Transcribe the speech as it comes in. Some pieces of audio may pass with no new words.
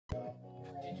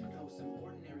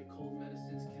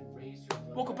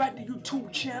Welcome back to YouTube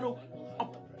channel.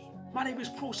 My name is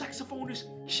Pro Saxophonist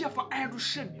Chef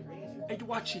Anderson, and you're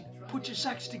watching Put Your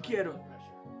Sax Together.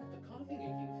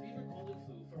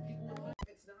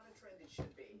 It's not a trend it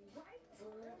should be.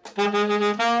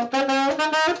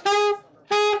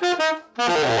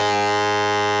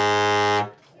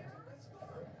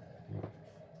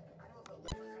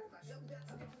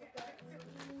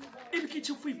 If you get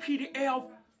your free PDF,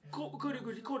 go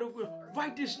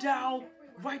write this down,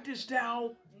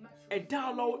 and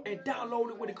download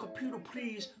it with a computer,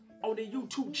 please, on the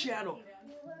YouTube channel.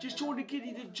 Just join to get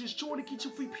your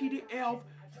free PDF.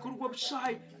 Go to the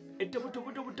website at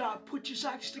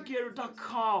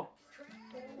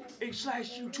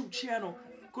www.putyoursaxtogether.com/YouTube channel.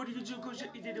 Go to YouTube, go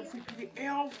to the free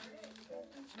PDF.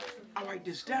 I write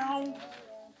this down.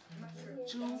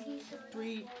 2,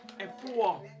 3, and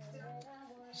 4.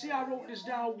 See, I wrote this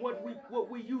down. What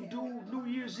you do New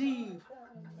Year's Eve?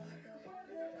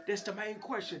 That's the main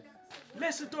question.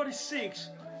 Lesson 36.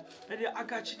 And then I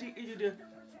got you to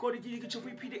go to get your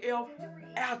free PDF.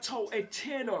 Alto and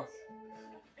tenor.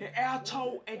 And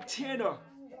alto and tenor.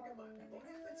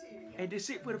 And that's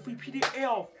it for the free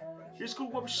PDF. Just go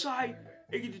to the website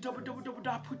and get to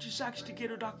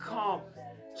www.putyoursaxtogether.com.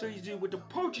 So you do with the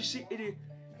purchasing it.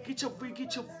 Get your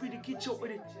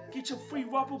free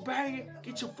rubber band,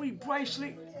 get your free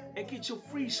bracelet, and get your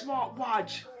free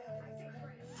smartwatch,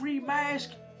 free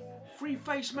mask, free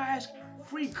face mask,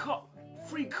 free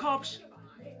cups,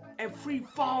 and free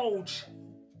phones.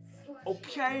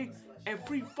 Okay, and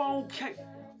free phone case.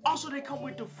 Also, they come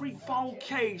with the free phone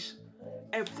case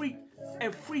and free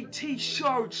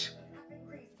T-shirts.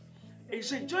 And you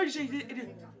say, Johnny,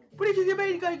 what did you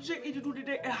mean? You got to do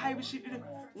today? And how you see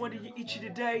one of you each of the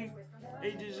day?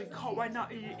 And you just call right now.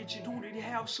 And you do the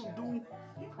house so do.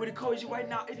 When it calls you right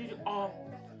now, and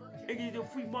get the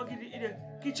free mug.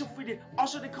 Get your free.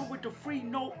 Also, they come with the free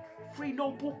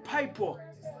notebook paper,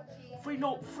 free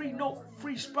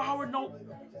spiral note.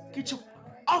 Get your.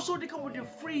 Also, they come with the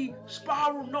free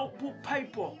spiral notebook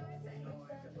paper.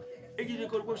 And you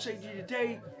go to the website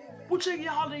today. We'll check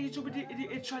your holiday and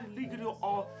try to link it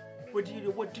or what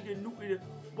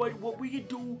we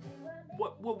do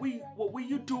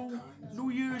New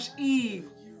Year's Eve.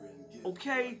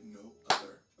 Okay?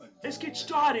 Let's get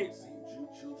started.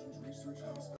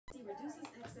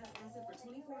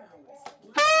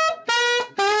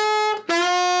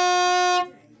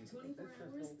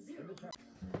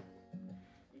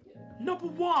 Number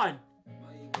 1.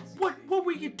 What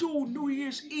we can do New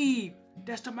Year's Eve?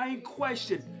 That's the main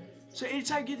question. So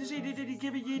anytime you get this, they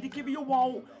give you your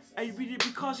wall, and you read it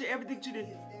because of everything to the.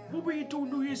 What we do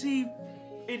New Year's Eve?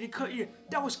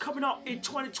 That was coming up in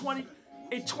 2020,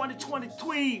 in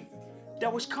 2023.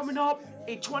 That was coming up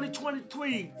in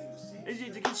 2023. And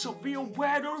you get severe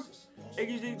weather, and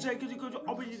you go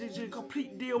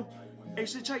complete deal. And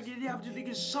so you have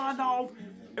to sign off,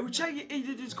 and we tell you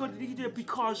it's going to be there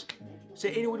because.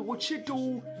 Say anyway, what you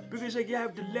do because you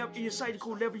have the level in your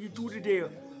psychical level you do it there.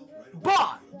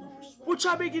 But we'll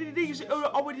try to make it the niggas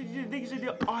already the niggas in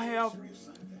there I have.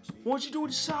 Once you do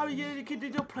the sound, you get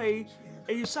to play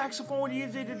and your saxophone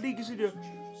is in the niggas in there.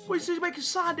 When you make a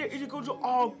sound there and you go to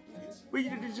when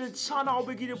you just sign off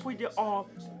and get to put there I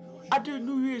do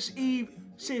New Year's Eve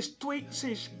since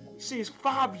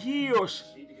 5 years.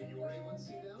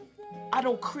 I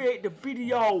don't create the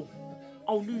video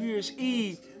on New Year's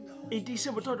Eve. In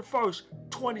December 31st,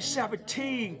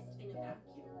 2017.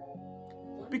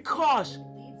 Because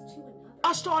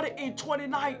I started in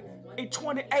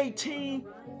 2018,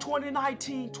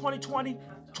 2019, 2020,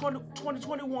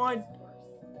 2021,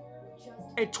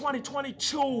 and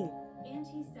 2022.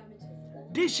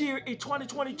 This year in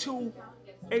 2022,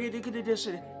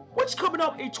 what's coming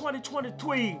up in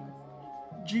 2023?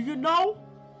 Do you know?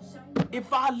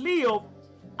 If I live,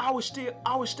 I would stay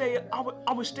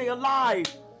alive.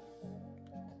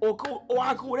 Or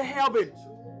I go to heaven.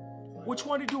 Which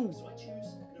one to do?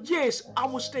 Yes, I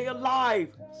will stay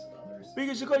alive.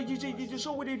 Because you just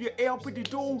over there your help to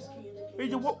do.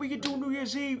 What we can do New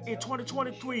Year's Eve in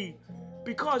 2023.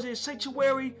 Because it's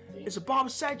sanctuary, it's a Bible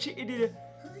sanctuary.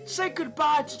 Say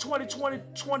goodbye to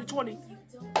 2020.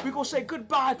 We're gonna say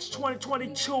goodbye to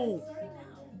 2022.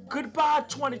 Goodbye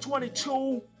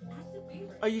 2022.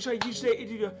 You say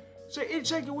anything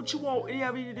what you want,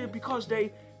 because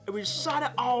they. And we sign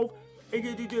it off,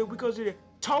 and because they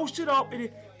toast it up, and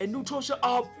new toast it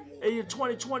up in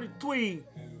 2023,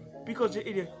 because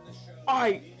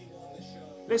alright,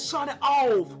 let's sign it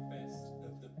off.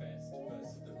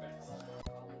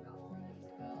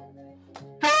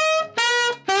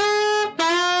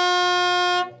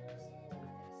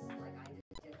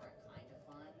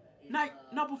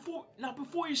 Now before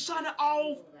you sign it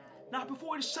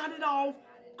off,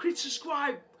 click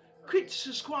subscribe,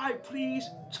 please.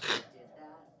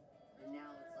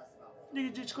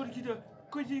 Nigga, just go to the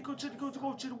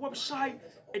website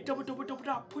at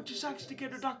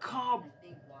www.putyoursaxtogether.com.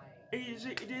 They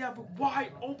have a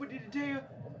wide open in there.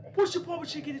 What's the problem?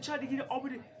 She trying to get it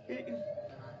open. Hey,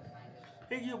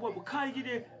 what kind of get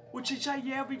it? What you say?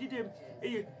 Yeah, we did them.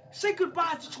 Hey, say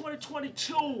goodbye to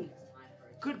 2022.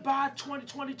 Goodbye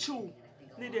 2022.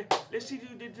 Let's see.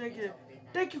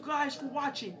 Thank you guys for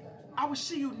watching. I will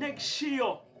see you next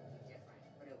year.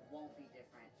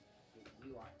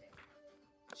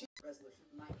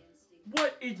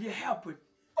 What is it happen?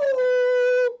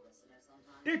 Ooh,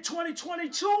 in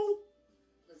 2022. Ooh,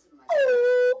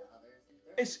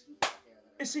 it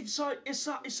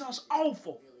sounds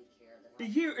awful. The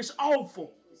year is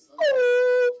awful.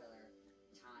 Ooh.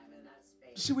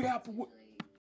 See what happened?